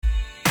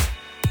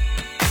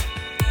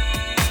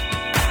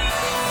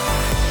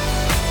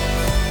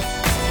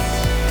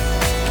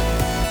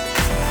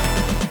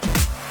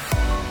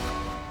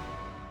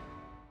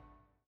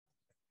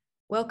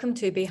Welcome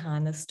to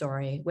Behind the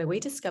Story, where we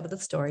discover the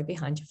story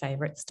behind your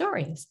favourite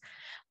stories.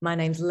 My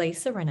name's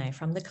Lisa Renee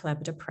from the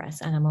Collaborative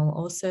Press, and I'm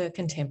also a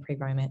contemporary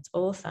romance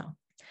author.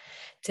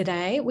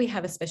 Today, we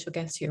have a special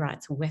guest who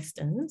writes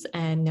Westerns,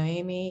 and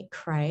Naomi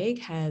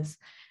Craig has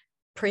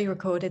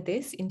pre-recorded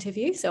this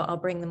interview, so I'll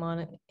bring them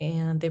on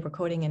in the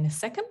recording in a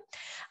second.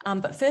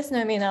 But first,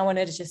 Naomi and I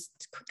wanted to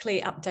just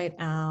quickly update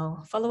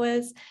our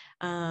followers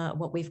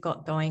what we've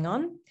got going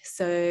on.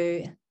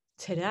 So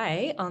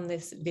today on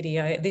this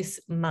video, this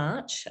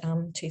March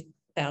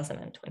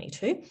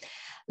 2022,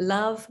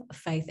 Love,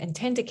 Faith and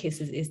Tender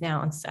Kisses is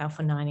now on sale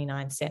for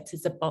 99 cents.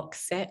 It's a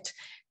box set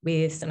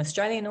with some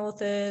Australian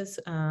authors,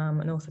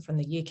 an author from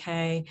the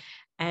UK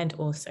and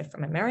also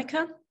from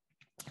America.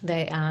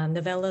 They are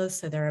novellas,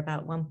 so they're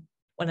about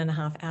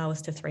 1.5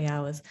 hours to 3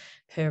 hours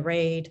per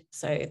read.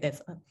 So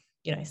there's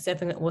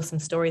 7 awesome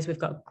stories. We've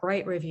got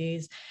great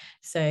reviews,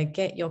 so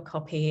get your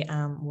copy.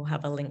 We'll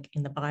have a link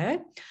in the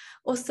bio.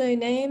 Also,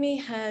 Naomi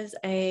has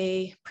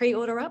a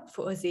pre-order up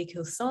for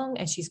Ezekiel's Song,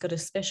 and she's got a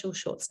special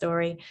short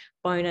story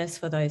bonus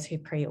for those who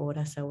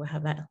pre-order, so we'll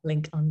have that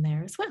link on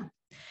there as well.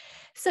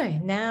 So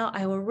now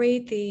I will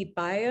read the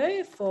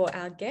bio for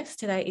our guest.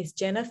 Today is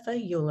Jennifer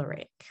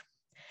Uhlarik.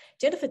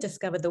 Jennifer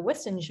discovered the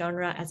Western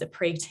genre as a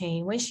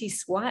preteen when she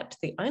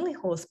swiped the only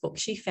horse book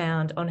she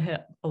found on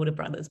her older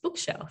brother's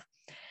bookshelf.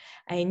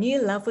 A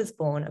new love was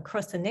born.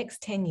 Across the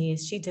next 10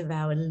 years, she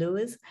devoured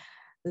Lewis,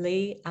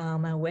 Lee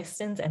Armour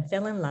Westerns and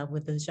fell in love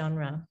with the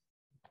genre.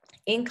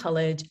 In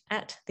college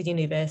at the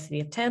University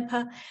of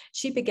Tampa,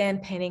 she began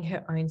penning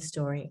her own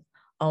story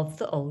of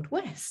the Old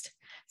West.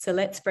 So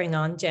let's bring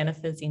on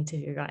Jennifer's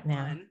interview right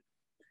now.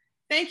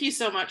 Thank you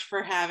so much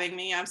for having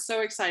me. I'm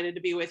so excited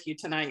to be with you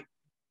tonight.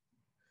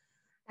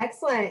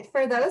 Excellent.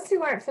 For those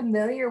who aren't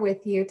familiar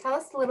with you, tell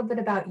us a little bit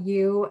about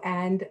you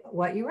and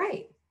what you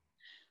write.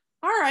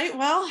 All right.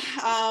 Well,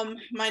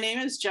 my name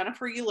is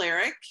Jennifer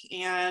Uhlarik,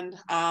 and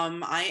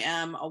I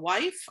am a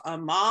wife, a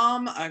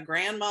mom, a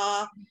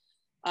grandma,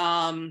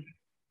 and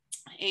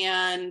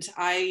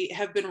I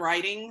have been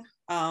writing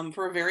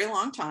for a very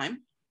long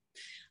time.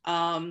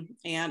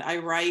 And I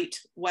write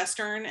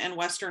Western and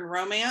Western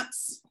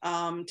romance,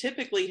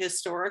 typically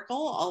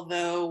historical,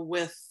 although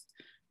with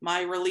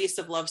my release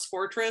of Love's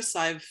Fortress,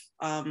 I've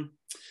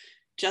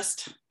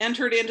just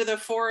entered into the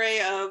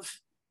foray of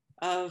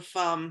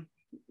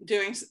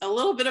doing a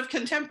little bit of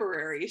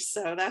contemporary.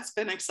 So that's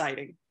been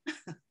exciting.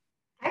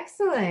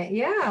 Excellent.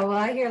 Yeah, well,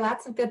 I hear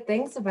lots of good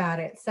things about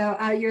it. So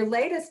your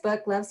latest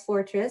book, Love's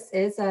Fortress,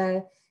 is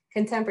a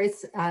contemporary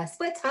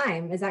split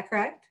time. Is that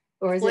correct?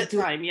 Or is Split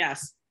time,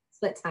 yes.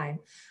 Split time.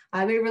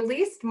 We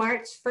released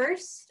March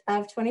 1st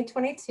of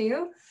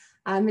 2022.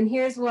 And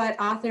here's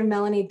what author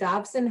Melanie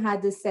Dobson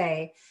had to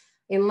say.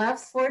 In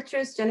Love's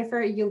Fortress,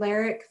 Jennifer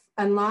Uhlarik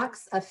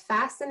unlocks a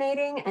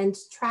fascinating and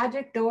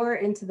tragic door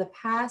into the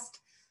past,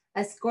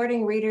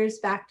 escorting readers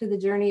back to the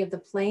journey of the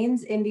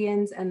Plains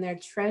Indians and their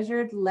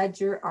treasured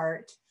ledger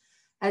art.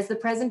 As the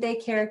present-day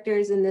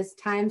characters in this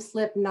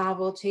time-slip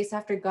novel chase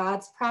after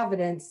God's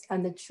providence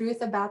and the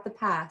truth about the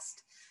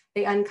past,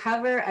 they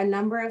uncover a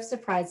number of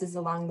surprises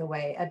along the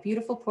way, a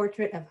beautiful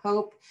portrait of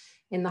hope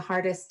in the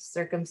hardest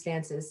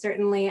circumstances.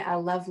 Certainly a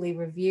lovely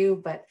review,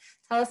 but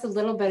tell us a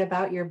little bit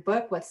about your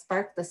book. What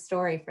sparked the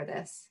story for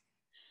this?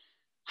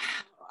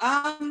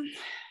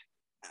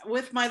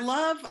 With my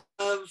love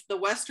of the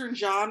Western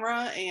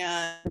genre,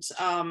 and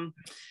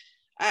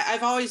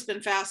I've always been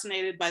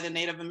fascinated by the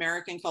Native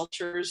American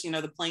cultures,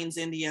 the Plains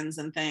Indians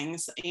and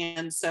things.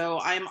 And so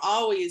I'm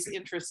always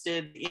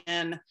interested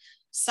in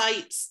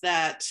sites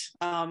that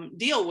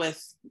deal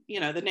with,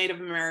 the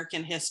Native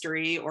American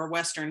history or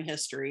Western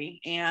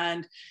history.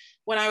 And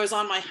when I was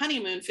on my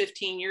honeymoon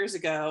 15 years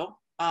ago,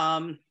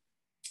 my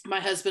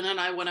husband and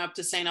I went up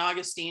to St.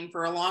 Augustine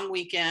for a long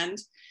weekend.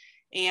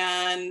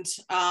 And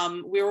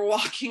we were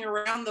walking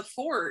around the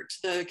fort,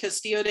 the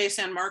Castillo de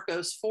San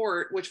Marcos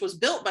fort, which was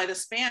built by the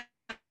Spanish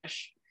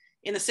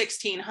in the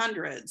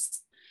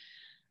 1600s.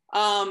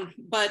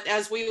 But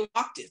as we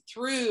walked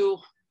through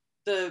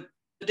the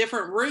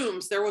different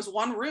rooms, there was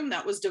one room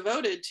that was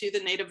devoted to the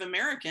Native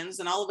Americans.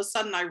 And all of a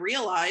sudden I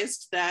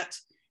realized that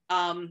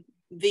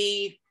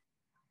the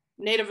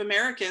Native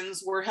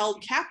Americans were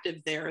held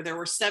captive there. There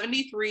were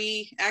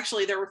 73,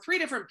 actually there were 3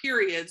 different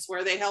periods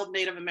where they held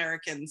Native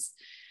Americans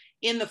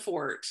in the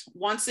fort.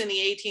 Once in the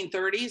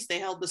 1830s, they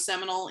held the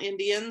Seminole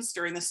Indians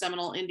during the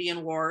Seminole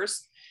Indian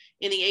Wars.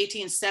 In the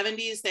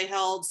 1870s, they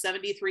held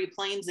 73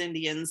 Plains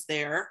Indians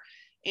there.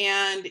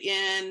 And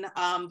in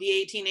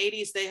the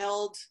 1880s, they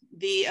held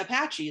the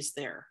Apaches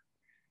there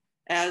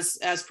as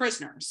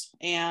prisoners.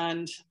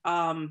 And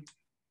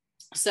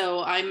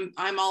so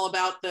I'm all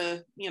about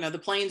the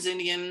Plains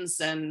Indians,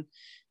 and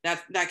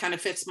that kind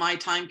of fits my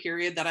time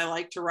period that I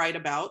like to write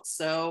about.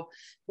 So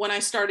when I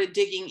started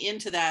digging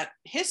into that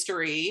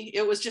history,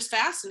 it was just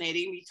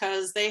fascinating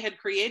because they had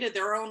created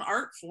their own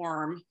art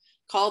form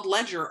called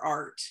ledger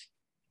art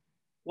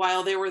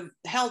while they were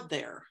held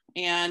there.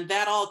 And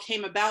that all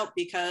came about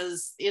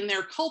because in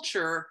their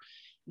culture,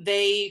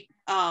 they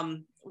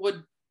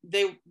would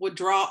they would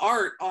draw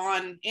art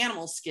on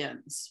animal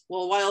skins.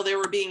 Well, while they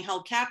were being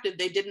held captive,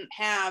 they didn't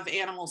have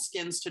animal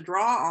skins to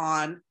draw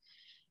on,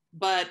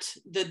 but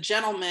the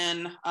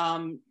gentleman,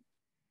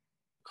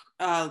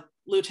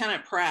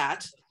 Lieutenant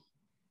Pratt,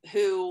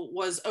 who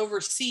was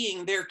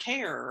overseeing their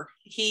care,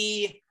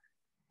 he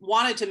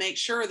wanted to make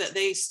sure that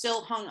they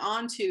still hung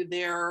on to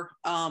their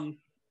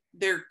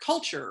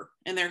culture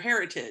and their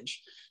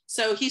heritage.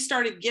 So he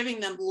started giving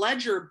them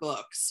ledger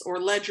books or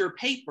ledger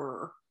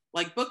paper,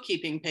 like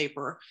bookkeeping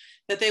paper,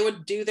 that they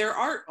would do their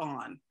art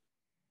on.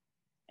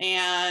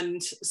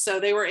 And so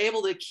they were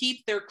able to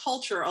keep their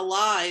culture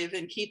alive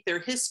and keep their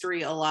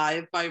history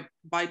alive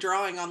by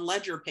drawing on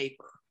ledger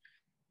paper.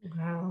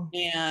 Wow.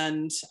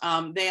 And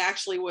they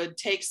actually would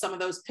take some of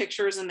those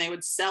pictures and they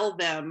would sell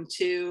them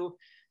to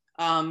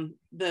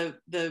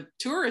the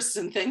tourists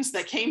and things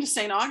that came to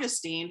St.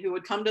 Augustine, who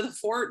would come to the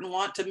fort and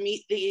want to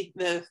meet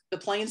the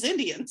Plains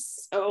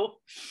Indians. So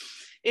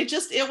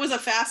it was a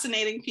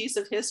fascinating piece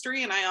of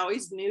history, and I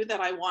always knew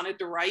that I wanted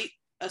to write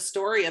a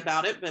story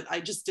about it, but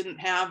I just didn't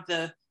have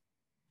the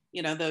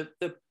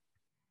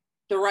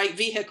right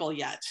vehicle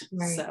yet.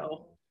 Right.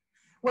 So.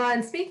 Well,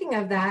 and speaking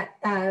of that,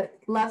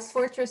 Love's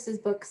Fortress is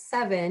book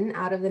 7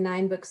 out of the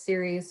 9-book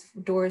series,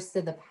 Doors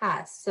to the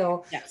Past.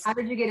 So yes. How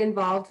did you get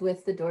involved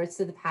with the Doors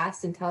to the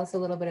Past, and tell us a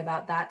little bit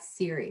about that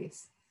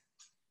series?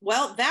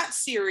 Well, that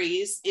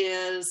series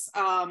is,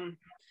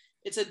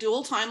 it's a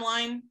dual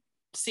timeline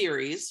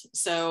series.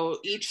 So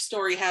each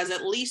story has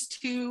at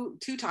least two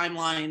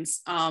timelines,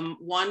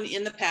 one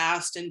in the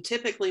past and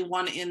typically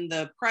one in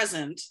the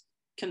present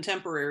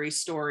contemporary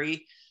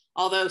story,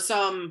 although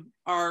some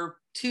are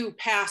 2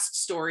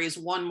 past stories,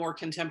 one more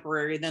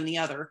contemporary than the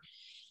other.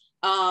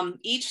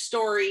 Each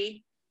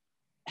story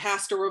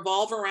has to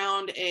revolve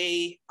around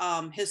a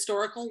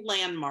historical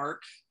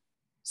landmark.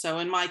 So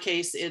in my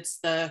case, it's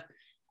the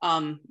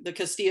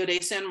Castillo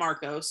de San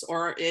Marcos,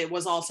 or it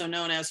was also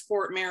known as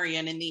Fort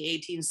Marion in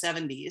the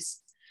 1870s.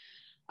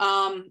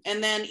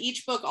 And then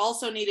each book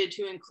also needed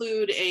to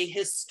include a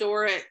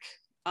historic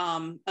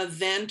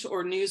event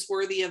or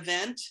newsworthy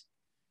event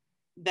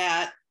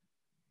that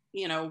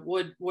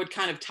would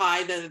kind of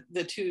tie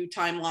the 2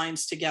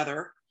 timelines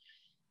together.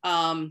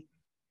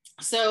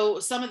 So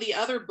some of the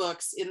other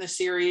books in the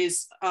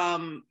series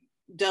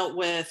dealt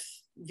with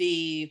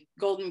the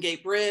Golden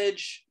Gate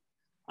Bridge.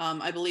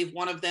 I believe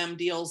one of them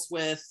deals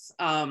with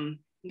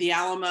the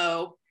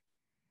Alamo,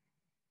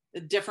 the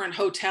different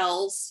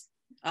hotels,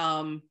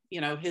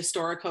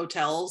 historic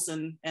hotels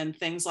and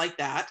things like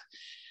that.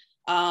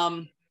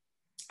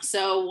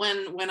 So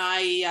when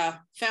I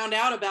found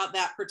out about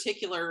that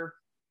particular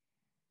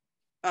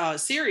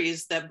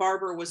series that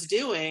Barbara was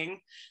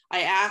doing,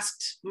 I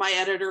asked my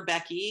editor,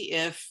 Becky,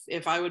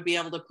 if I would be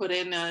able to put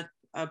in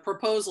a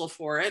proposal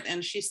for it.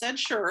 And she said,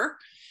 sure.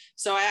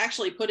 So I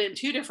actually put in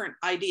 2 different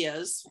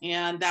ideas,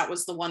 and that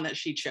was the one that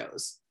she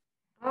chose.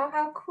 Oh,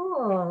 how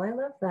cool. I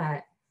love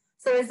that.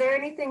 So is there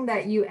anything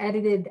that you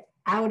edited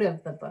out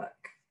of the book?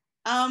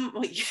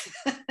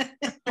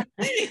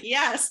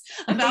 Yes,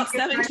 about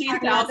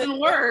 17,000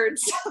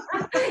 words.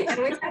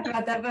 And we talked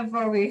about that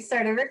before we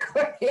started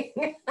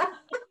recording.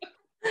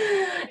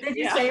 Did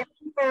you say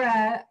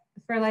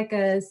for like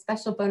a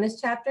special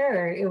bonus chapter,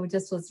 or it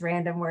just was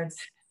random words?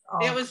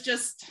 It was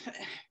just,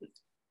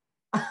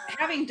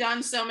 having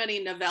done so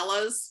many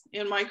novellas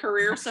in my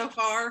career so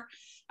far,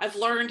 I've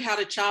learned how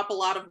to chop a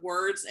lot of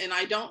words, and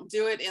I don't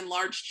do it in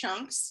large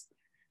chunks.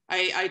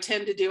 I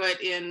tend to do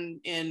it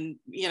in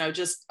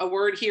just a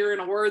word here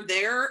and a word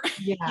there.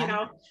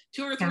 Yeah.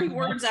 2 or 3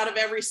 words out of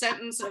every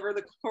sentence over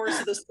the course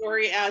of the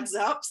story adds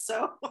up.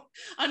 So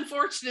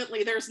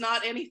unfortunately, there's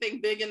not anything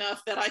big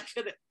enough that I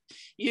could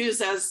use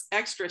as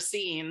extra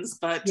scenes,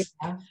 but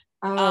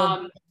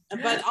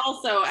but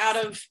also out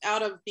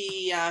of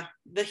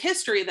the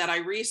history that I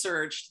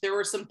researched, there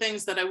were some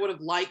things that I would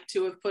have liked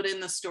to have put in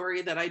the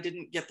story that I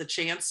didn't get the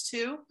chance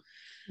to.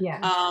 Yeah.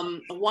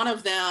 One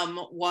of them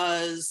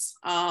was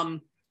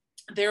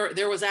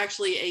there was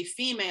actually a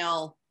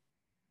female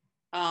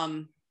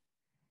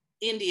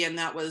Indian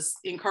that was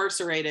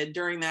incarcerated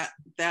during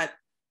that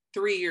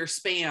 3-year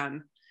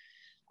span,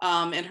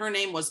 and her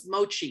name was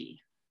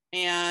Mochi.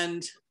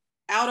 And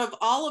out of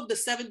all of the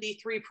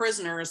 73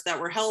 prisoners that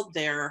were held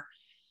there,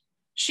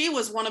 she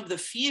was one of the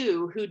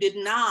few who did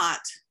not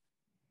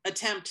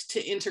attempt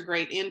to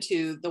integrate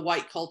into the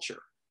white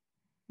culture.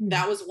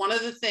 That was one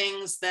of the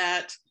things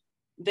that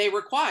they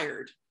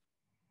required,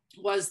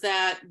 was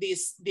that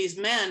these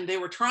men, they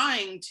were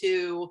trying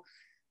to,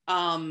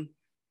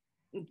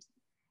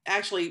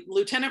 actually,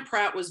 Lieutenant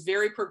Pratt was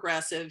very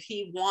progressive.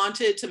 He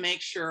wanted to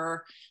make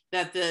sure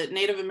that the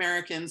Native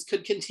Americans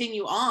could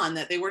continue on,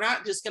 that they were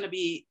not just going to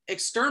be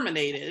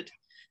exterminated.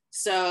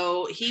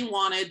 So he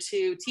wanted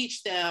to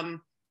teach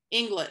them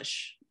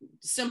English,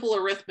 simple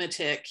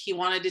arithmetic. He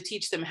wanted to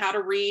teach them how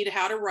to read,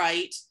 how to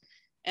write.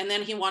 And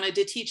then he wanted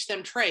to teach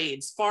them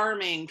trades,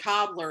 farming,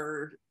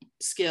 cobbler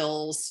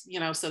skills,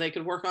 so they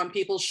could work on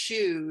people's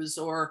shoes,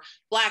 or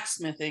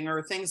blacksmithing,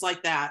 or things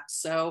like that.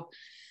 So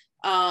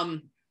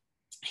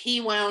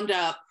he wound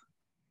up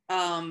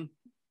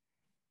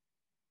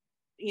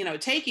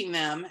taking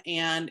them,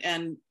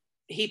 and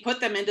he put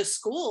them into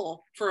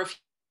school for a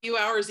few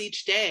hours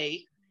each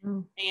day,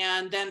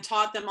 and then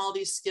taught them all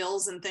these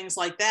skills and things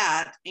like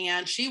that.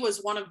 And she was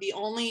one of the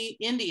only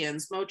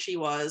Indians, Mochi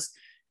was,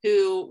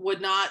 who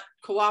would not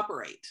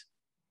cooperate.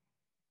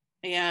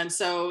 And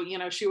so,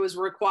 she was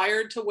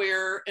required to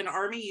wear an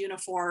army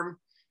uniform,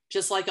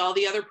 just like all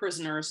the other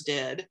prisoners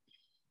did.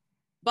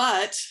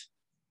 But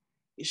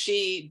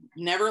she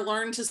never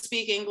learned to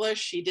speak English.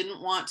 She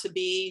didn't want to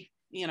be,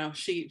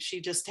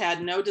 she just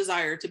had no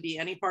desire to be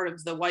any part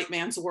of the white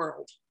man's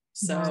world.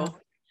 So wow.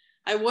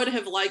 I would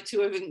have liked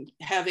to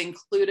have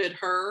included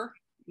her,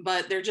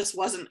 but there just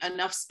wasn't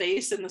enough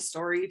space in the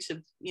story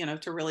to,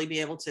 to really be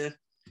able to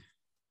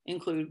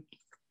include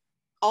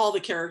all the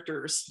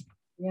characters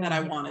that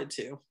I wanted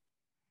to.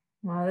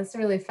 Wow, that's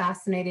really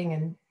fascinating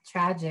and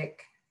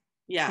tragic.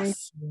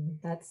 Yes.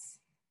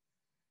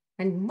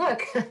 And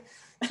look,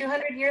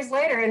 200 years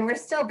later, and we're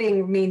still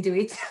being mean to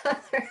each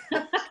other.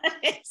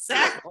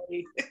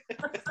 Exactly.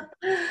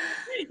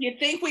 You'd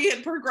think we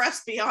had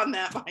progressed beyond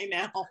that by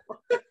now.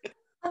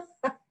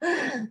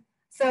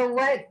 So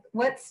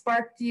what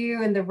sparked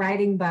you in the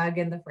writing bug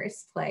in the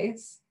first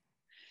place?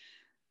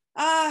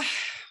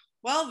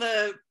 Well,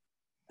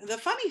 the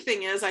funny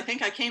thing is, I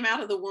think I came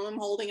out of the womb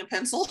holding a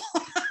pencil.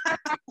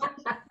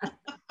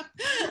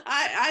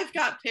 I've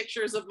got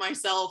pictures of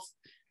myself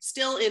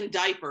still in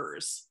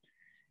diapers.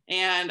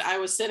 And I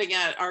was sitting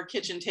at our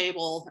kitchen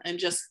table and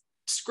just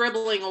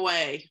scribbling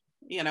away,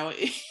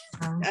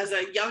 as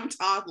a young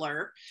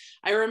toddler.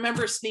 I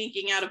remember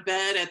sneaking out of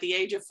bed at the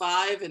age of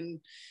 5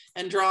 and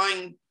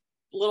drawing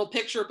little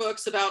picture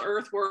books about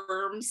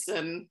earthworms,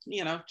 and,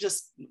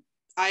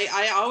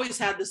 I always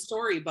had the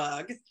story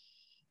bug.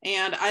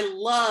 And I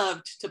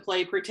loved to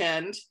play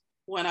pretend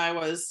when I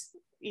was,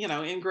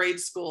 in grade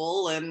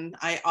school. And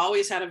I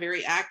always had a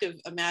very active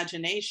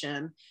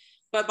imagination.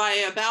 But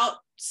by about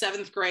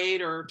 7th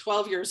grade or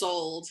 12 years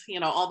old,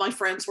 all my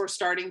friends were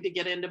starting to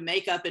get into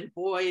makeup and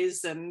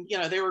boys, and,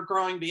 they were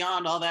growing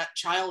beyond all that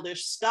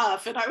childish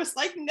stuff. And I was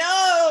like, no,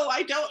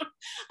 I don't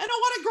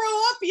want to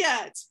grow up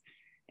yet.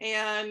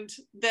 And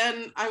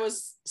then I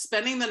was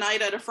spending the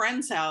night at a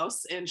friend's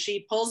house, and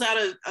she pulls out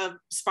a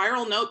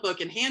spiral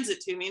notebook and hands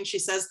it to me. And she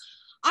says,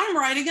 "I'm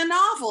writing a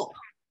novel."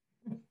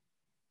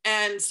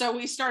 And so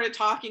we started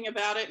talking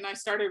about it, and I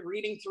started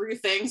reading through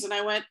things, and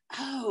I went,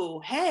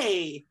 oh,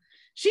 hey,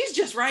 she's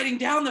just writing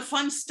down the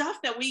fun stuff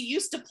that we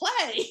used to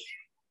play.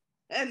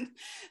 And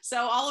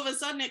so all of a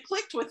sudden it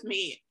clicked with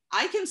me.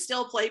 I can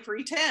still play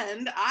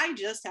pretend. I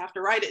just have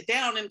to write it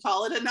down and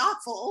call it a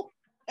novel.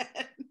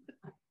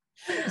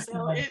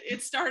 So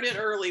it started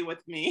early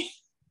with me.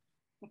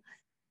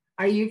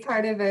 Are you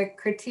part of a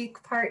critique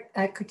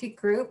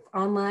group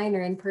online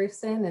or in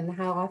person? And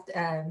how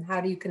often,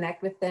 how do you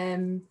connect with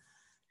them?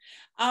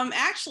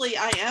 Actually,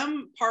 I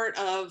am part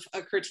of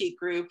a critique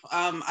group.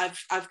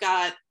 I've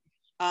got,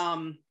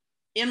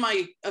 in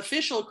my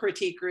official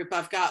critique group,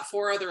 I've got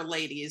 4 other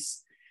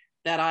ladies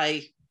that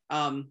I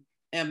am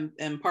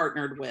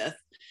partnered with.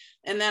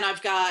 And then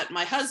I've got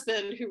my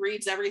husband, who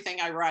reads everything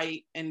I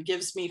write and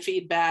gives me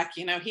feedback.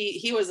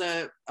 He was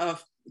a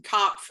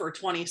cop for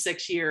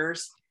 26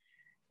 years.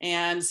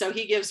 And so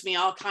he gives me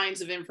all kinds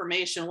of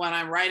information when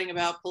I'm writing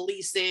about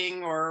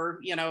policing,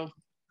 or,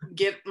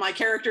 get my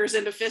characters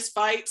into fist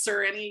fights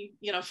or any,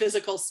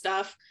 physical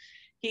stuff.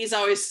 He's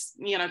always,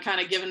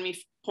 kind of giving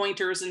me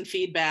pointers and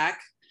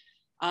feedback.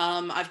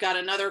 I've got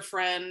another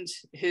friend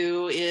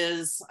who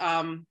is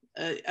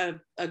a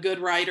good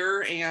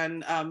writer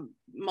and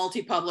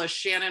multi-published,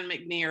 Shannon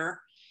McNear,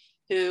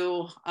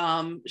 who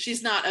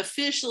she's not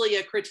officially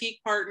a critique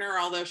partner,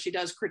 although she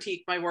does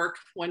critique my work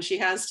when she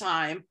has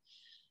time.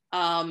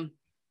 And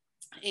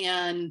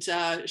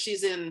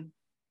she's in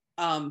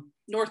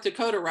North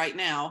Dakota right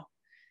now.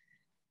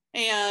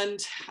 And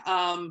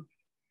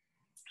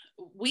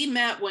we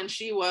met when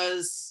she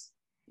was,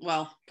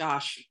 well,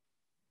 gosh,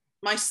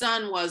 my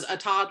son was a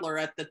toddler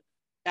at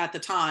the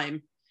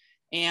time.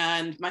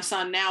 And my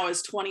son now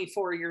is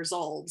 24 years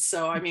old.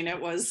 So, I mean,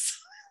 it was,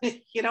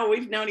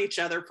 we've known each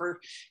other for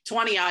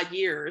 20 odd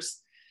years,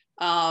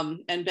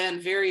 and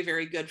been very,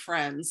 very good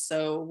friends.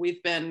 So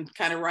we've been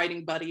kind of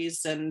writing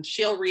buddies, and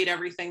she'll read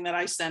everything that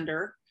I send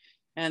her,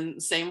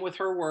 and same with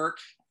her work.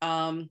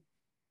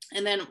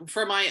 And then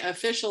for my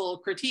official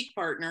critique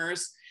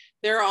partners,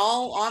 they're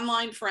all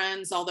online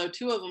friends, although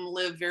 2 of them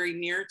live very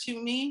near to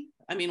me.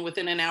 I mean,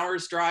 within an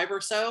hour's drive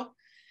or so.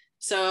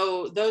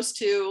 So those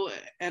 2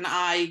 and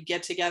I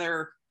get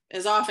together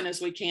as often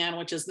as we can,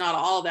 which is not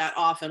all that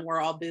often.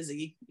 We're all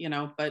busy,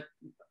 but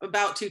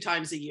about 2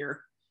 times a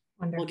year.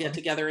 Wonderful. We'll get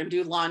together and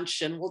do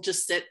lunch, and we'll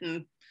just sit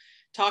and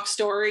talk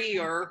story,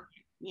 or,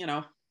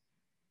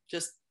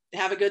 just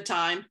have a good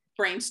time,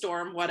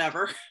 brainstorm,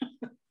 whatever.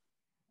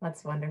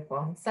 That's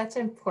wonderful. Such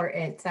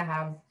important to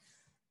have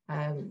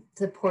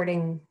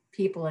supporting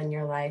people in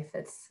your life.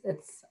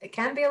 It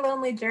can be a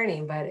lonely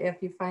journey, but if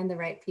you find the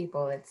right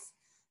people, it's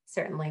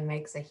certainly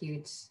makes a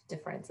huge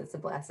difference. It's a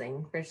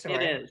blessing for sure.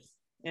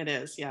 It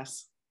is,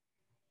 yes.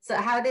 So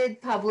how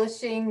did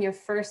publishing your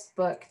first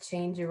book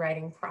change your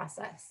writing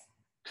process?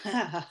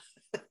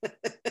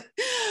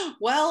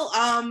 Well,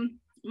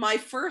 my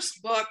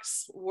first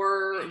books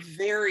were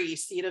very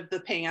seat of the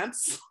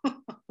pants.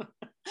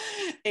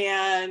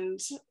 And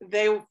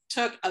they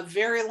took a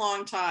very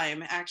long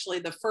time. Actually,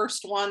 the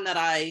first one that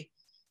I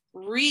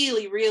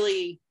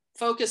really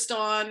focused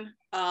on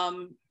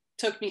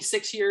took me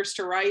 6 years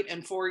to write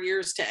and 4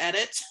 years to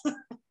edit.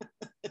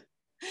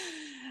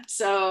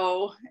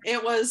 So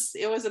it was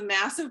a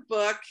massive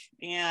book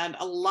and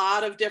a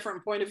lot of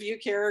different point of view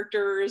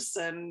characters,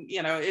 and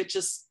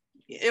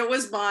it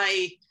was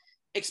my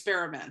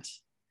experiment.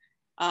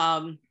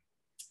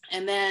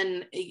 And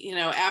then,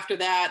 after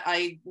that,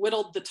 I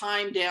whittled the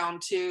time down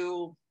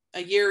to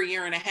a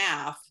year and a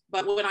half.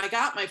 But when I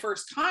got my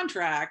first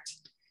contract,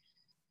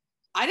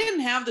 I didn't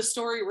have the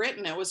story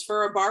written. It was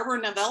for a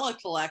Barbara novella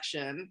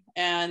collection,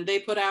 and they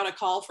put out a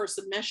call for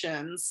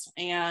submissions.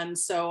 And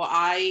so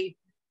I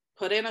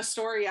put in a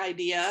story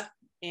idea,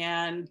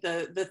 and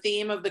the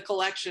theme of the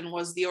collection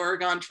was the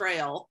Oregon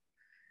Trail.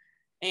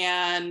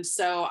 And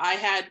so I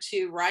had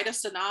to write a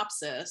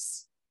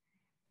synopsis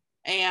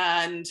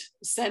and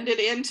send it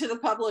in to the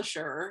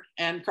publisher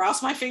and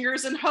cross my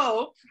fingers and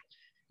hope.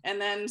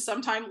 And then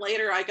sometime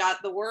later, I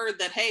got the word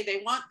that, hey,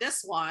 they want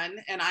this one.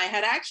 And I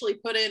had actually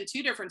put in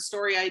 2 different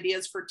story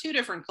ideas for 2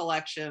 different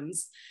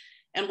collections.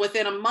 And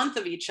within a month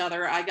of each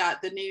other, I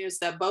got the news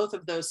that both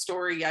of those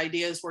story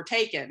ideas were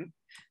taken,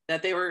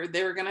 that they were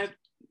going to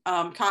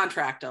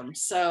contract them.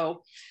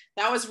 So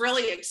that was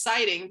really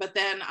exciting. But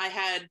then I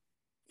had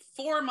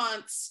 4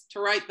 months to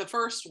write the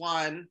first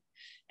one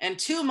and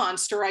 2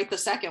 months to write the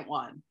second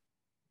one.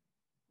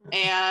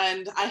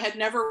 And I had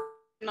never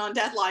been on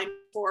deadline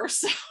before.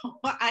 So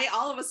I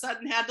all of a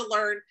sudden had to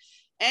learn,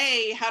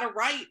 A, how to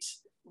write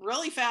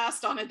really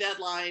fast on a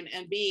deadline,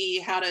 and B,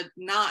 how to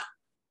not,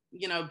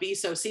 be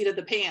so seat of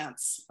the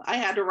pants. I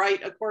had to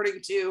write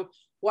according to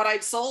what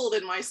I'd sold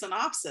in my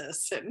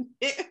synopsis. And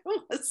it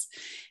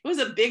was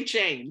a big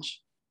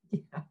change.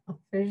 Yeah,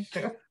 for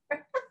sure.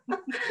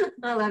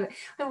 I love it.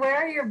 And where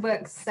are your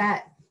books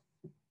set?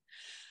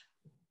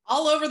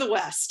 All over the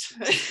West,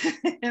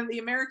 in the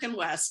American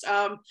West.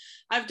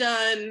 I've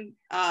done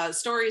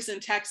stories in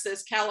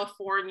Texas,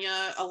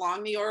 California,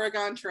 along the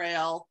Oregon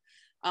Trail,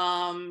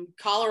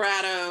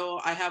 Colorado.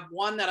 I have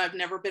one that I've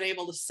never been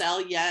able to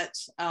sell yet.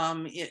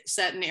 It's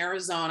set in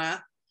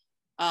Arizona.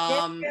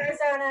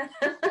 Arizona.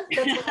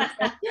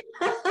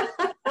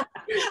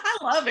 I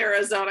love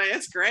Arizona.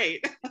 It's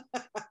great.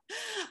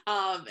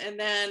 And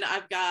then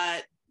I've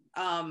got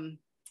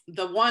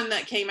the one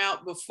that came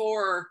out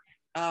before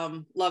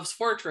Love's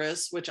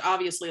Fortress, which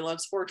obviously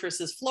Love's Fortress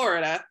is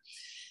Florida,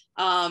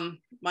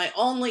 my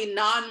only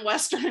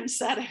non-Western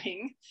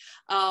setting.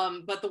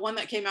 But the one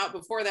that came out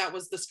before that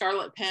was The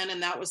Scarlet Pen,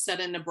 and that was set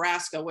in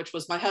Nebraska, which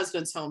was my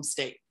husband's home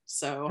state.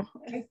 So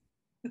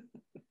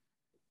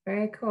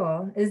very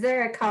cool. Is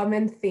there a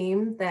common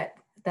theme that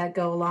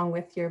go along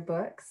with your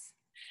books?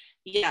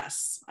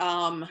 Yes.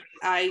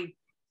 I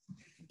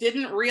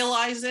didn't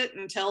realize it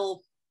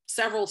until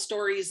several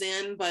stories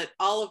in, but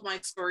all of my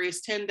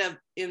stories tend to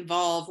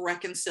involve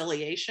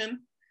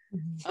reconciliation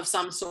of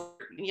some sort,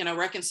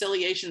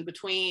 reconciliation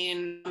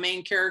between a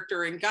main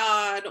character and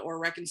God, or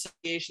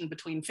reconciliation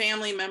between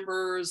family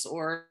members,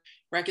 or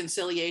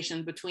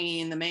reconciliation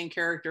between the main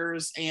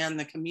characters and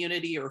the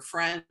community or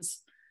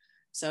friends.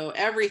 So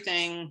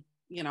everything,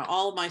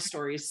 all of my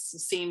stories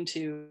seem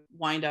to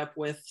wind up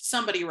with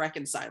somebody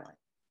reconciling.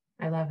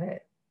 I love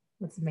it.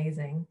 That's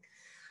amazing.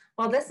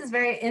 Well, this is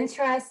very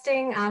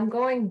interesting. I'm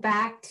going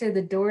back to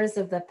the Doors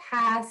of the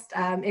Past.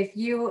 If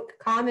you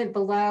comment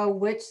below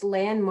which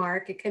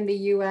landmark, it can be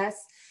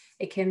US,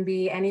 it can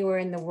be anywhere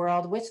in the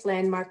world, which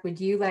landmark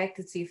would you like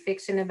to see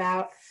fiction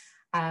about,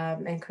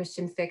 and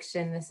Christian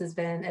fiction. This has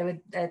been,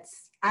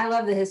 I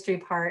love the history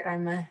part.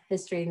 I'm a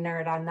history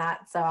nerd on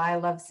that. So I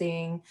love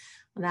seeing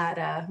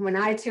that. When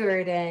I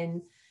toured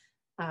in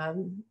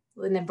the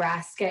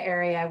Nebraska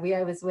area,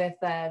 I was with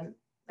a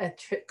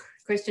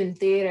Christian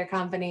theater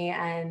company,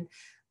 and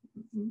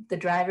the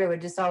driver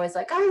would just always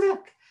like, oh,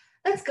 look,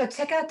 let's go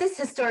check out this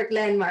historic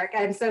landmark.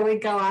 And so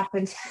we'd go off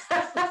and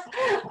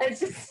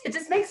it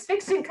just makes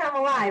fiction come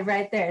alive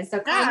right there.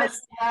 So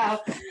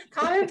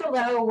comment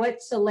below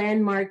which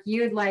landmark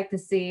you'd like to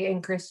see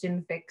in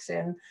Christian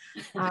fiction.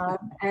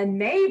 And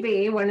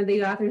maybe one of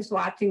the authors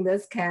watching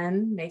this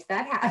can make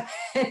that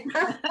happen.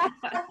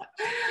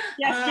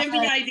 Yes, give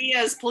me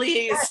ideas,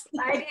 please.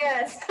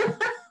 Yes, ideas.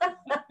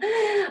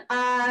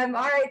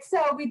 All right,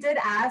 so we did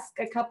ask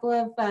a couple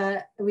of,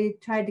 we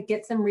tried to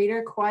get some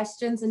reader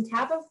questions, and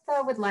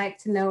Tabitha would like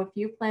to know if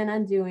you plan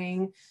on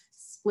doing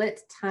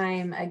split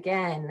time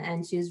again,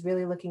 and she's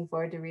really looking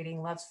forward to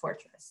reading Love's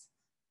Fortress.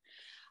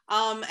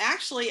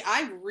 Actually,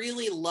 I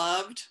really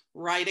loved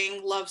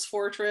writing Love's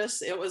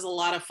Fortress. It was a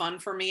lot of fun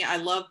for me. I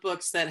love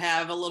books that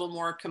have a little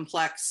more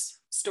complex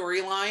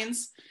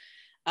storylines.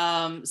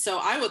 So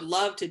I would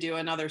love to do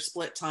another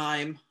split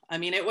time. I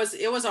mean, it was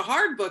a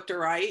hard book to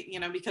write,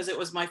 because it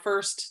was my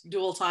first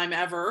dual time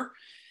ever,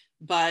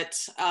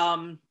 but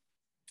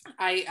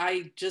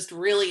I just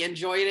really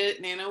enjoyed it,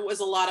 and it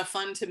was a lot of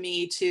fun to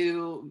me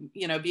to,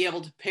 be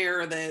able to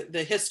pair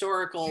the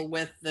historical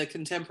with the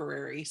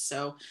contemporary.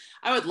 So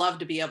I would love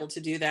to be able to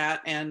do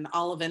that, and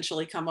I'll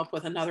eventually come up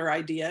with another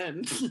idea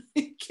and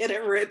get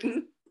it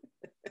written.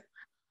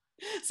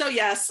 So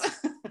yes.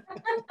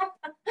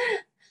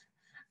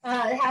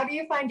 How do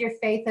you find your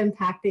faith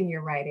impacting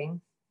your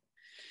writing?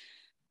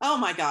 Oh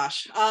my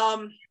gosh.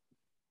 When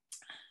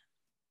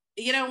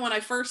I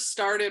first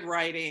started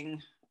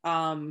writing,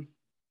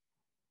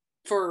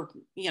 for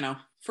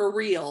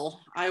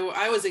real,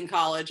 I was in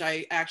college.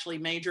 I actually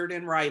majored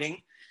in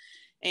writing.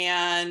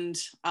 And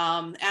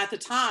at the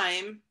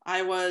time,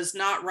 I was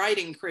not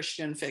writing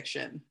Christian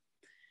fiction.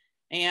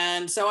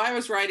 And so I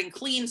was writing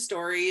clean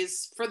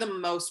stories for the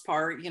most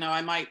part.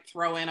 I might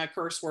throw in a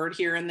curse word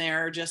here and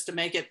there just to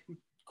make it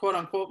quote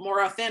unquote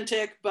more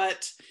authentic.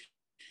 But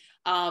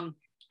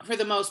for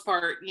the most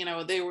part,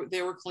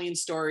 they were clean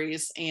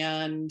stories.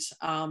 And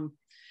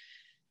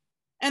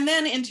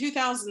then in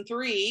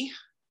 2003,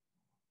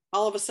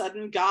 all of a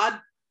sudden, God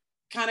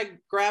kind of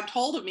grabbed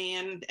hold of me,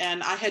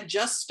 and I had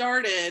just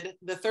started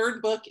the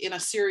third book in a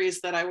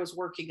series that I was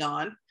working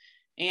on.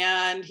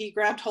 And he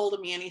grabbed hold of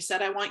me and he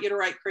said, "I want you to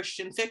write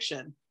Christian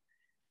fiction."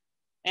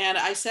 And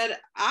I said,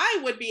 "I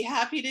would be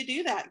happy to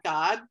do that,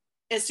 God,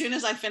 as soon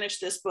as I finish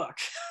this book."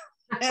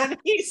 And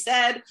he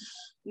said,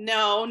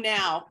 "No,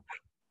 now."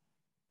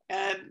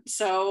 And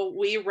so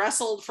we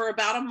wrestled for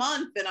about a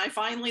month, and I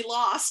finally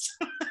lost.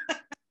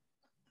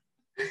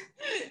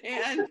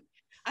 And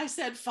I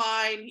said,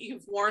 "Fine,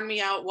 you've worn me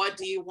out. What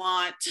do you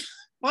want?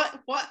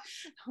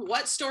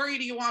 What story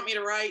do you want me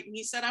to write?" And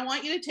he said, "I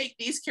want you to take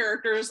these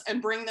characters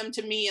and bring them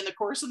to me in the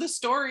course of the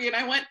story." And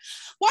I went,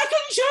 "Why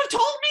couldn't you have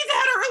told me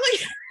that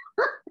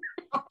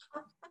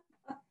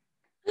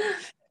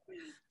earlier?"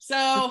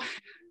 So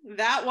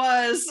that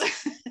was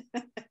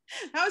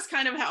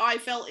kind of how I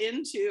fell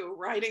into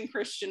writing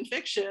Christian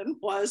fiction.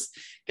 Was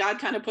God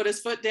kind of put his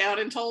foot down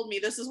and told me,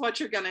 "This is what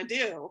you're going to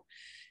do."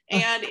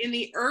 And in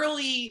the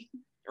early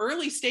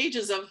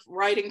stages of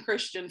writing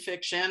Christian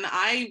fiction,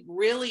 I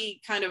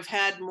really kind of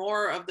had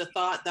more of the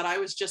thought that I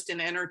was just an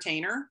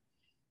entertainer,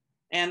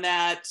 and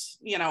that,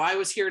 I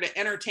was here to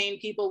entertain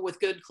people with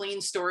good,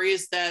 clean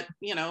stories that,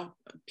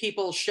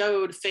 people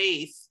showed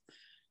faith.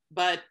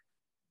 But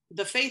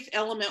the faith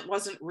element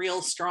wasn't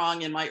real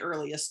strong in my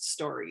earliest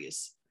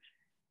stories.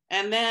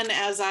 And then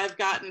as I've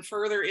gotten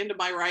further into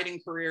my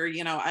writing career,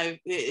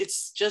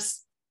 it's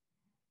just,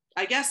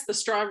 I guess, the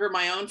stronger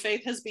my own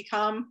faith has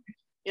become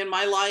in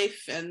my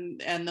life, and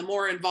the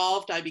more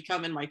involved I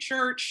become in my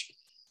church,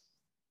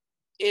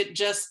 it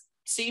just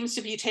seems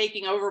to be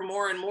taking over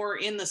more and more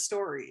in the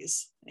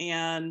stories.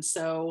 And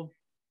so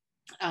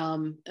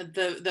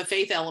the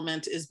faith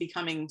element is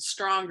becoming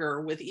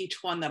stronger with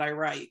each one that I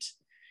write.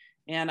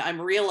 And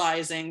I'm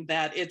realizing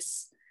that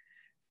it's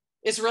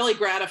really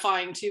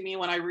gratifying to me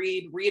when I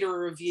read reader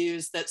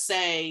reviews that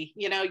say,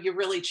 "You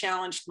really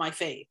challenged my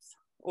faith,"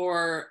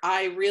 or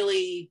 "I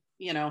really,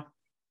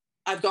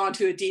 I've gone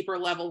to a deeper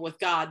level with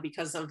God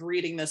because of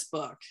reading this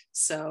book."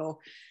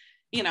 So,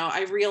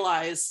 I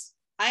realize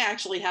I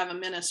actually have a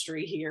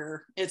ministry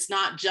here. It's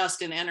not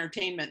just an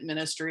entertainment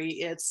ministry.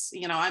 It's,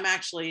 I'm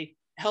actually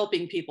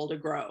helping people to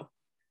grow.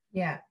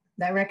 Yeah,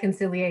 that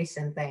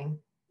reconciliation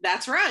thing.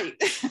 That's right.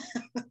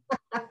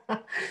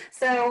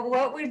 So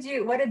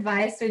what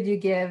advice would you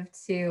give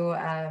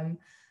to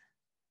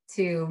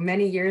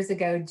many years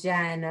ago,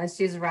 Jen, as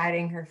she's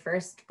writing her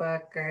first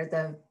book,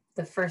 or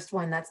the first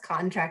one that's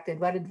contracted?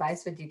 What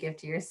advice would you give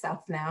to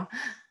yourself now?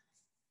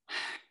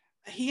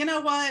 You know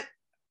what?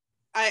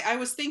 I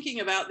was thinking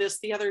about this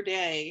the other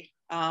day,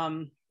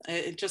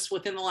 just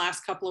within the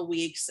last couple of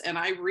weeks, and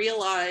I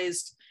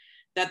realized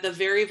that the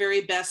very,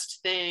 very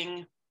best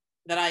thing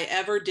that I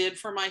ever did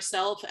for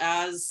myself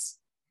as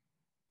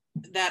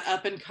that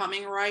up and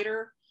coming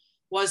writer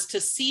was to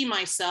see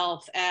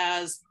myself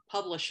as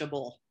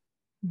publishable.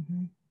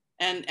 Mm-hmm.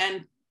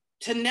 And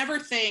to never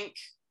think,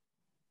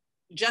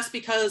 just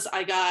because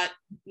I got,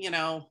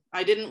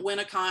 I didn't win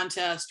a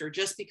contest, or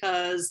just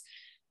because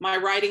my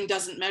writing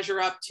doesn't measure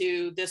up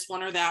to this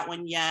one or that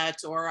one yet,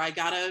 or I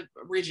got a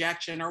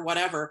rejection or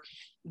whatever,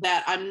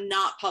 that I'm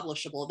not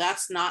publishable.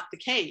 That's not the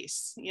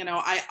case.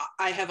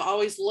 I have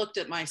always looked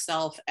at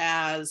myself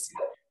as,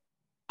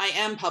 I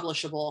am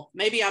publishable.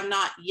 Maybe I'm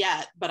not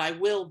yet, but I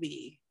will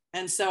be.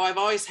 And so I've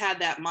always had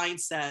that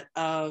mindset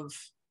of,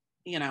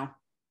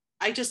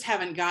 I just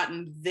haven't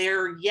gotten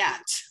there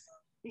yet,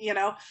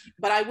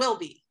 but I will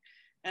be.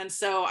 And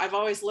so I've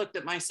always looked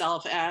at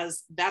myself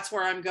as, that's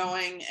where I'm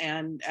going.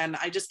 And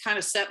I just kind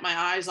of set my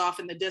eyes off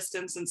in the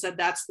distance and said,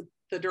 that's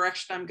the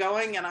direction I'm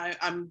going. And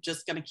I'm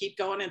just going to keep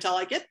going until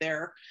I get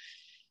there.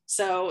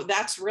 So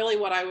that's really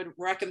what I would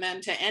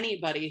recommend to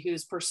anybody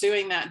who's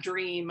pursuing that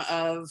dream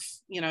of,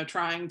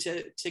 trying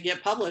to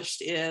get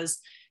published, is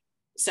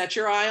set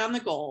your eye on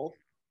the goal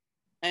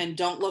and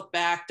don't look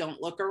back,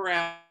 don't look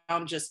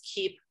around, just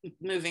keep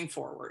moving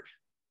forward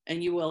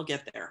and you will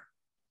get there.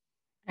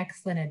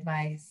 Excellent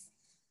advice.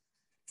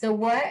 So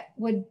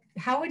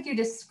how would you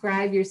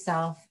describe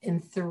yourself in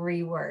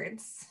 3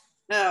 words?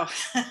 No.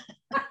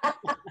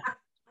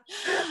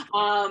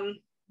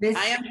 This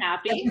I am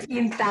happy.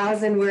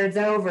 17,000 words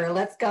over.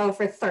 Let's go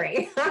for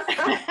 3.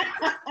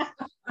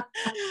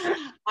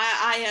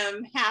 I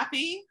am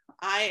happy.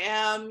 I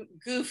am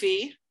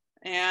goofy,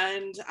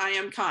 and I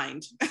am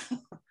kind.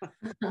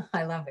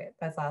 I love it.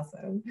 That's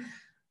awesome.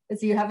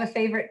 So you have a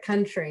favorite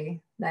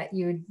country that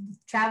you would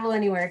travel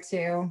anywhere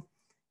to?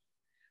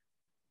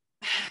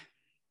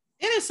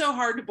 It is so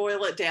hard to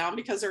boil it down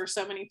because there are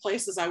so many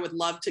places I would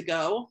love to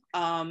go.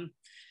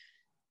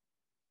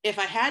 If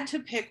I had to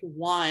pick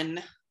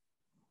one,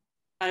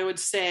 I would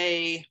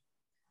say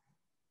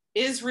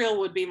Israel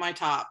would be my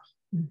top.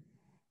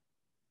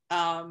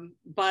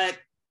 But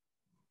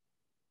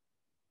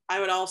I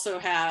would also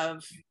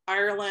have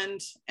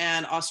Ireland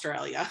and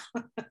Australia.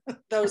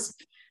 Those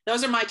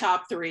are my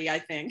top 3, I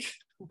think.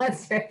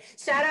 That's right.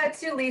 Shout out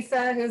to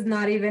Lisa, who's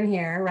not even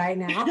here right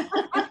now.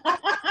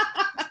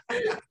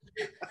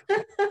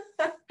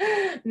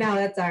 No,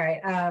 that's all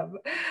right.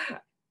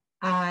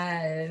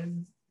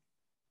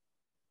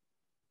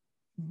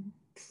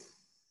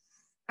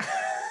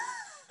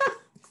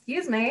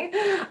 Excuse me.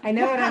 I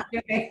know what I'm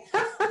doing.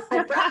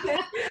 I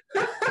promise.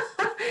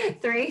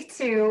 3,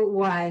 2,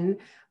 1.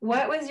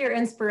 What was your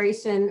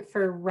inspiration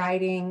for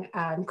writing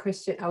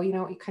Christian? Oh, you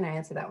know what? You kind of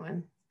answered that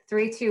one.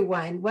 3, 2,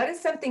 1. What is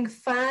something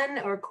fun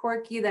or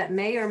quirky that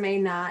may or may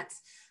not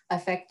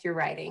affect your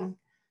writing?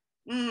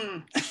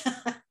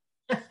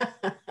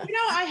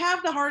 I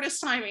have the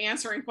hardest time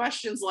answering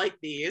questions like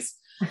these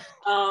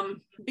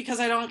because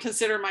I don't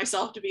consider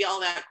myself to be all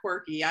that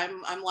quirky.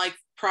 I'm like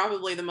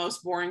probably the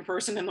most boring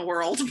person in the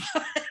world.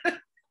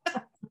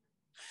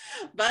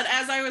 But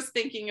as I was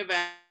thinking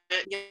about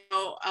it,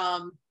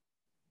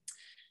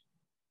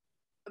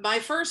 my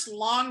first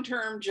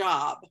long-term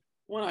job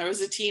when I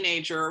was a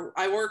teenager,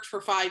 I worked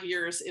for 5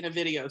 years in a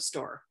video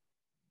store.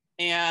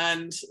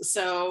 And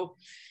so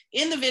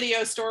in the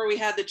video store, we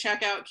had the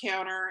checkout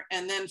counter,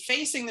 and then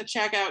facing the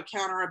checkout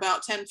counter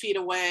about 10 feet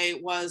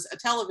away was a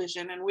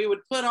television, and we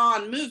would put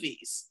on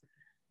movies.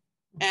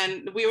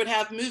 And we would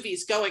have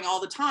movies going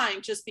all the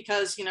time just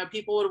because,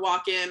 people would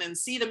walk in and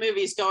see the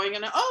movies going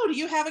and, oh, do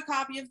you have a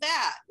copy of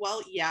that?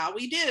 Well, yeah,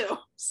 we do.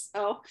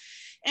 So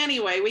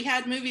anyway, we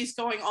had movies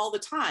going all the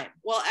time.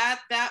 Well, at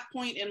that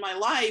point in my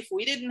life,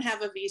 we didn't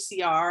have a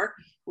VCR.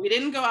 We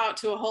didn't go out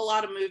to a whole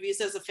lot of movies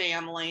as a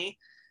family.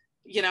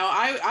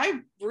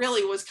 I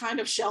really was kind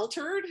of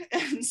sheltered.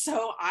 And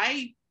so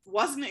I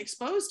wasn't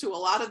exposed to a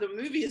lot of the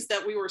movies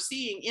that we were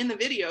seeing in the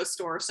video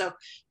store. So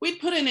we'd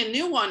put in a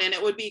new one and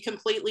it would be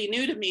completely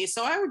new to me.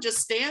 So I would just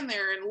stand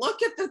there and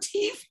look at the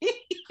TV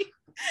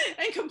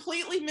and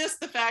completely miss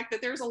the fact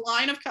that there's a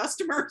line of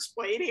customers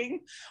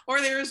waiting,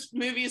 or there's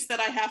movies that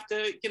I have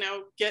to,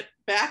 get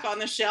back on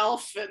the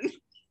shelf and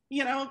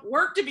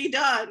work to be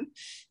done.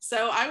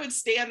 So I would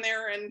stand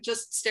there and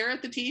just stare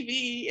at the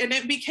TV, and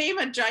it became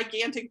a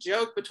gigantic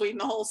joke between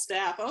the whole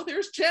staff. Oh,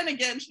 there's Jen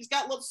again. She's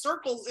got little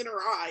circles in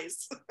her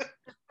eyes.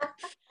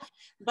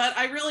 But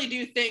I really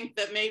do think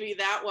that maybe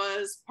that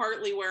was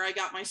partly where I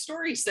got my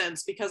story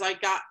sense, because I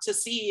got to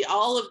see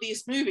all of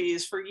these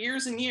movies for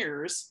years and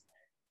years.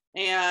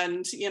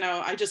 And,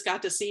 I just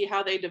got to see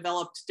how they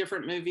developed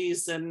different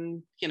movies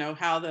and,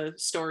 how the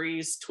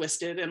stories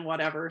twisted and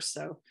whatever.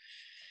 So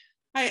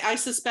I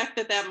suspect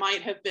that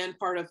might have been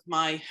part of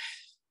my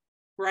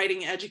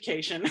writing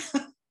education.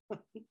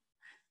 Comment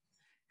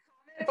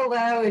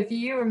below if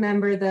you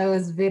remember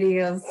those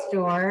video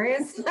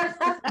stores.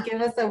 Give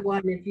us a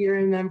 1 if you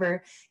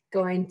remember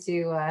going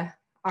to,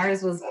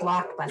 ours was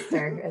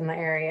Blockbuster in the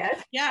area.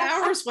 Yeah,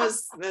 ours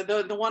was,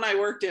 the one I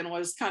worked in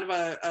was kind of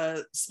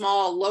a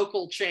small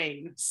local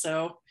chain,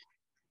 so.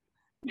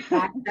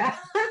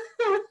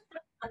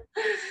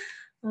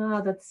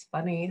 Oh, that's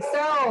funny. So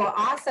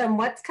awesome.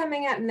 What's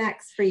coming up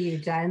next for you,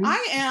 Jen?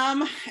 I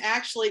am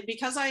actually,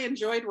 because I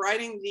enjoyed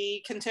writing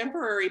the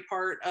contemporary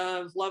part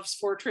of Love's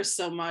Fortress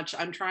so much,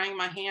 I'm trying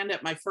my hand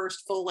at my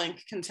first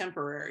full-length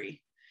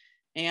contemporary.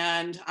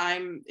 And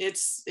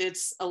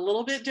it's a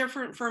little bit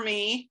different for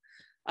me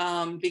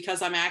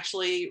because I'm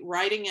actually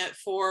writing it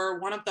for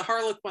one of the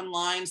Harlequin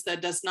lines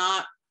that does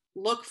not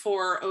look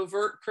for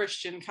overt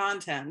Christian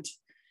content.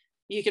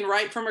 You can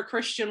write from a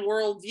Christian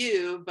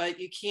worldview, but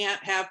you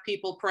can't have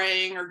people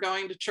praying or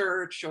going to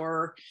church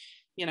or,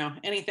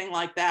 anything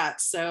like that.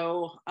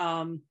 So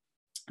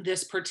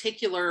this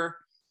particular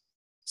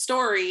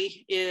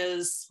story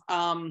is,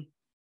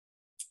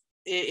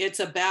 it's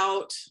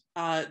about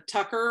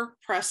Tucker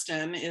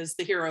Preston is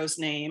the hero's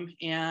name.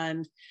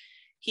 And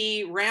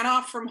he ran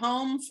off from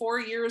home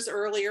 4 years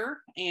earlier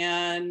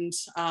and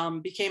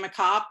became a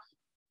cop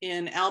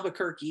in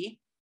Albuquerque.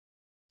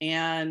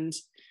 And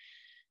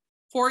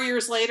 4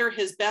 years later,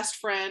 his best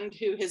friend,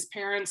 who his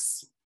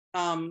parents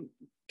kind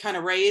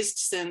of raised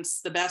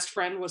since the best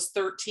friend was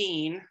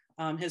 13,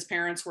 his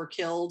parents were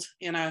killed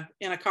in a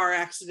car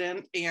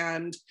accident.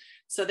 And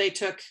so they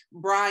took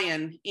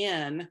Brian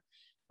in.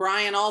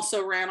 Brian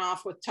also ran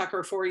off with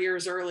Tucker 4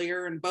 years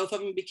earlier, and both of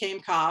them became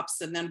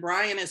cops. And then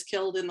Brian is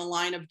killed in the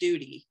line of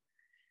duty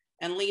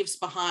and leaves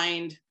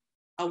behind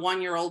a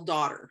 1-year-old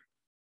daughter.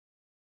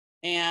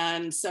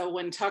 And so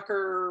when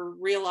Tucker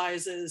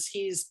realizes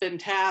he's been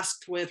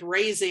tasked with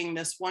raising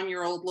this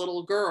 1-year-old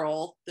little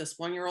girl, this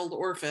 1-year-old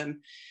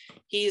orphan,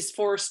 he's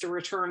forced to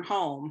return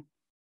home.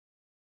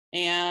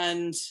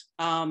 And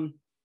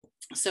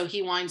so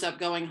he winds up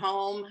going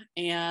home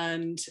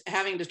and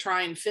having to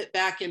try and fit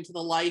back into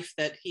the life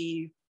that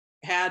he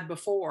had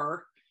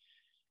before.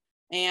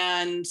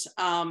 And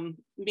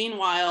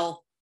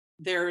meanwhile,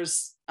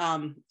 there's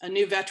a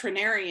new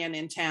veterinarian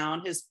in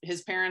town.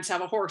 His parents have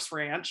a horse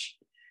ranch,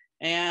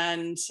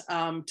 and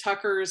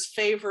Tucker's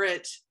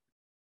favorite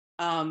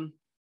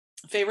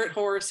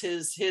horse,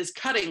 his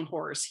cutting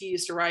horse. He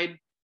used to ride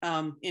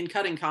in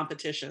cutting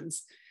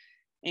competitions,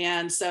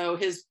 and so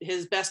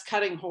his best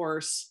cutting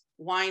horse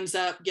winds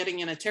up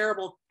getting in a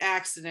terrible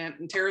accident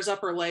and tears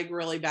up her leg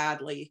really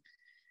badly.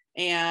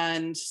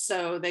 And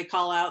so they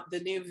call out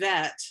the new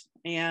vet.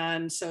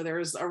 And so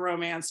there's a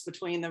romance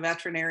between the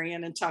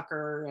veterinarian and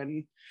Tucker.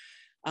 And,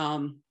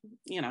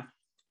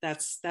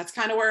 that's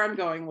kind of where I'm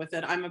going with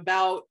it. I'm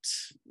about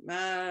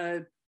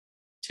 2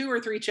 or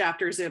 3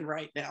 chapters in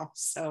right now.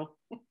 So.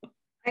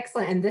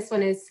 Excellent. And this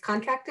one is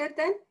contracted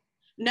then?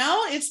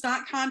 No, it's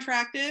not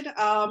contracted.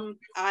 I'm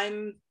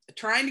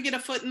trying to get a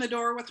foot in the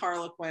door with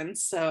Harlequin.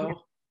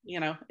 So,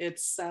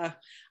 it's, I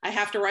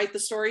have to write the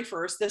story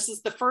first. This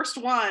is the first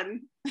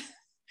one.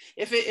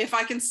 If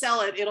I can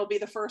sell it, it'll be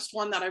the first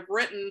one that I've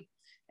written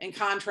and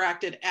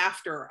contracted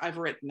after I've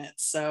written it.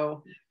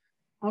 So,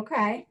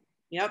 okay.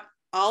 Yep.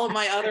 All of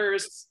my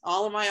others,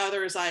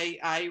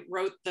 I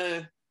wrote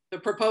the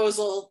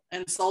proposal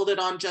and sold it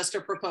on just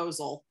a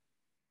proposal.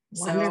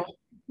 Wonderful.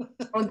 So,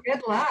 well,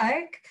 good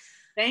luck.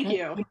 Thank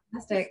you.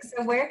 Fantastic.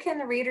 So where can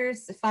the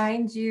readers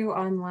find you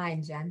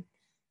online, Jen?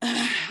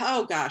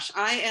 Oh gosh,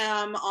 I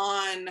am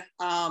on,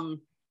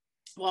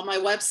 my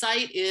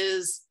website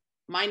is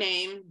my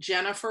name,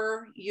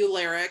 Jennifer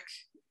Uhlarik,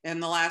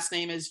 and the last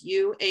name is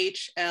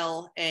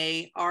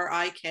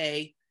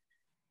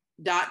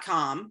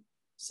UHLARIK.com.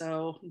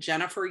 So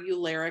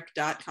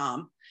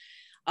jenniferuhlarik.com.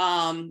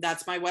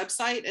 That's my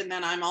website. And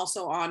then I'm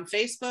also on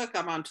Facebook.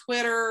 I'm on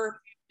Twitter,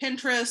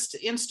 Pinterest,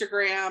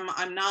 Instagram.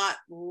 I'm not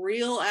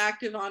real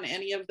active on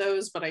any of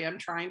those, but I am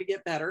trying to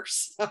get better.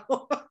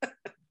 So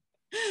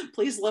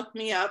please look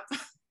me up.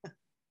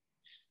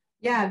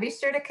 Yeah, be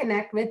sure to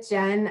connect with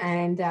Jen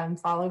and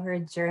follow her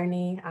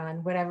journey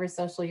on whatever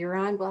social you're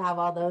on. We'll have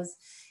all those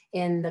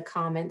in the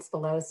comments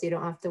below, so you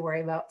don't have to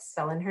worry about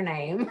spelling her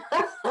name.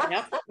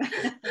 Yep.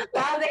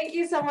 Well, thank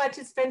you so much.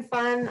 It's been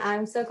fun.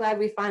 I'm so glad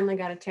we finally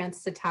got a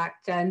chance to talk,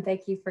 Jen.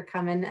 Thank you for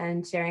coming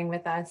and sharing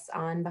with us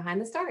on Behind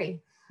the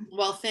Story.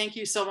 Well, thank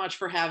you so much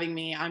for having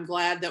me. I'm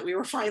glad that we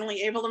were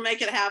finally able to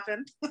make it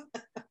happen.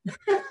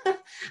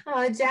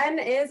 Jen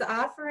is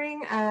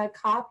offering a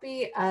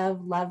copy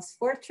of Love's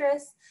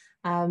Fortress.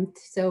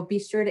 So be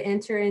sure to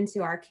enter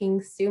into our King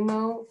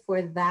Sumo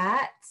for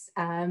that.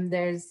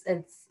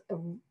 It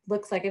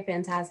looks like a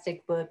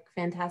fantastic book,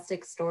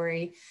 fantastic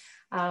story.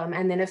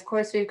 And then of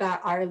course we've got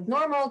our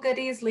normal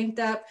goodies linked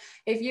up.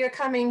 If you're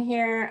coming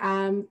here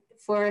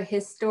for a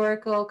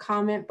historical,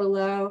 comment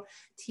below,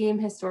 Team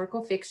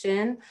Historical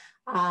Fiction.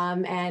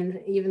 And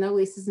even though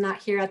Lisa's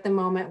not here at the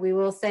moment, we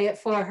will say it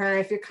for her.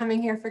 If you're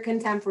coming here for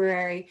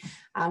contemporary,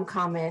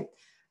 comment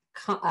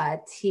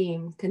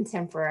Team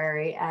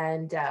Contemporary,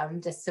 and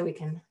just so we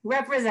can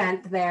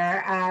represent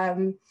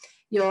there.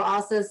 You'll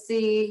also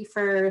see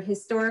for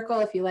historical,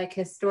 if you like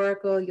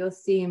historical, you'll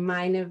see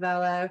my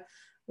novella,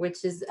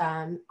 which is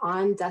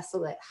On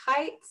Desolate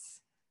Heights.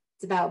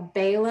 It's about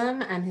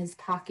Balaam and his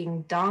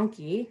talking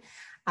donkey.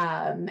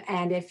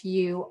 And if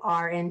you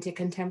are into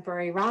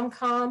contemporary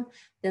rom-com,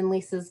 then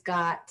Lisa's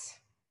got,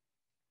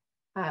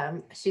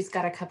 she's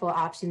got a couple of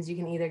options. You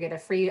can either get a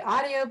free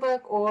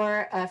audiobook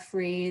or a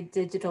free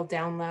digital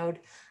download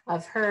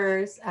of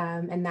hers.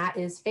 And that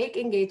is Fake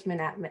Engagement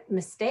at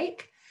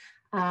Mistake.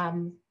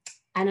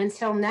 And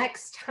until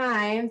next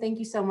time, thank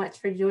you so much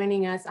for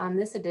joining us on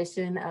this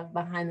edition of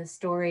Behind the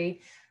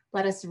Story.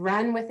 Let us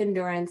run with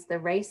endurance the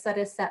race that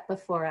is set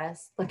before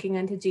us, looking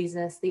unto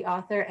Jesus, the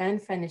author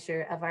and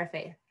finisher of our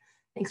faith.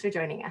 Thanks for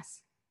joining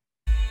us.